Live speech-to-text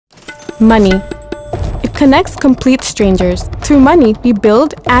money. It connects complete strangers. Through money, we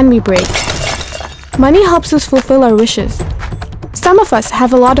build and we break. Money helps us fulfill our wishes. Some of us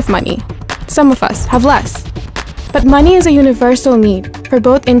have a lot of money. Some of us have less. But money is a universal need for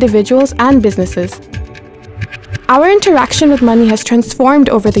both individuals and businesses. Our interaction with money has transformed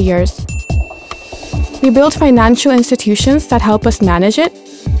over the years. We build financial institutions that help us manage it.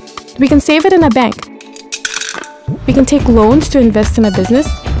 We can save it in a bank. We can take loans to invest in a business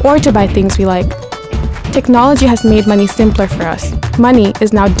or to buy things we like. Technology has made money simpler for us. Money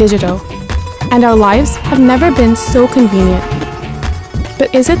is now digital, and our lives have never been so convenient.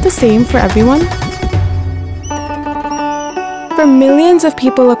 But is it the same for everyone? For millions of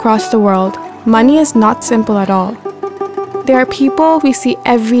people across the world, money is not simple at all. There are people we see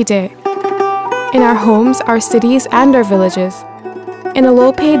every day, in our homes, our cities, and our villages, in a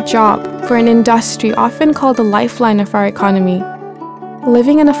low-paid job for an industry often called the lifeline of our economy,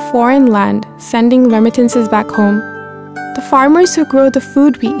 living in a foreign land, sending remittances back home, the farmers who grow the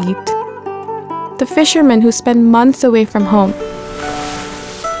food we eat, the fishermen who spend months away from home,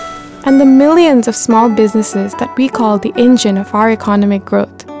 and the millions of small businesses that we call the engine of our economic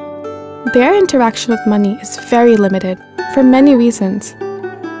growth. Their interaction with money is very limited for many reasons.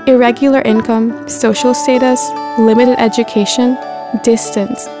 Irregular income, social status, limited education,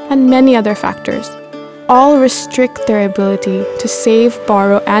 distance, and many other factors all restrict their ability to save,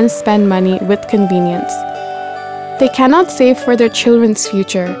 borrow, and spend money with convenience. They cannot save for their children's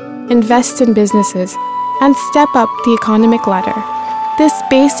future, invest in businesses, and step up the economic ladder. This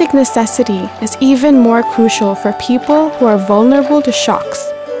basic necessity is even more crucial for people who are vulnerable to shocks,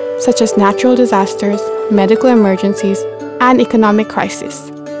 such as natural disasters, medical emergencies, and economic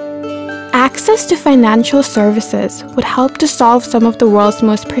crises. Access to financial services would help to solve some of the world's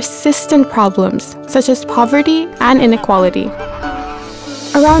most persistent problems, such as poverty and inequality.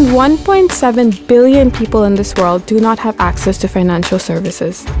 Around 1.7 billion people in this world do not have access to financial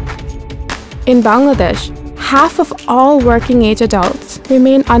services. In Bangladesh, half of all working-age adults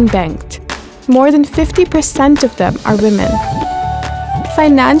remain unbanked. More than 50% of them are women.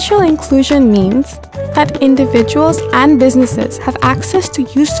 Financial inclusion means that individuals and businesses have access to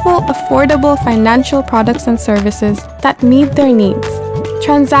useful, affordable financial products and services that meet their needs.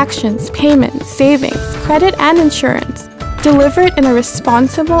 Transactions, payments, savings, credit, and insurance, delivered in a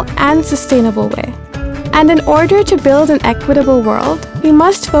responsible and sustainable way. And in order to build an equitable world, we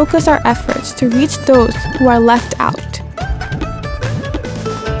must focus our efforts to reach those who are left out.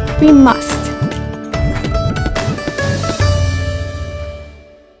 We must.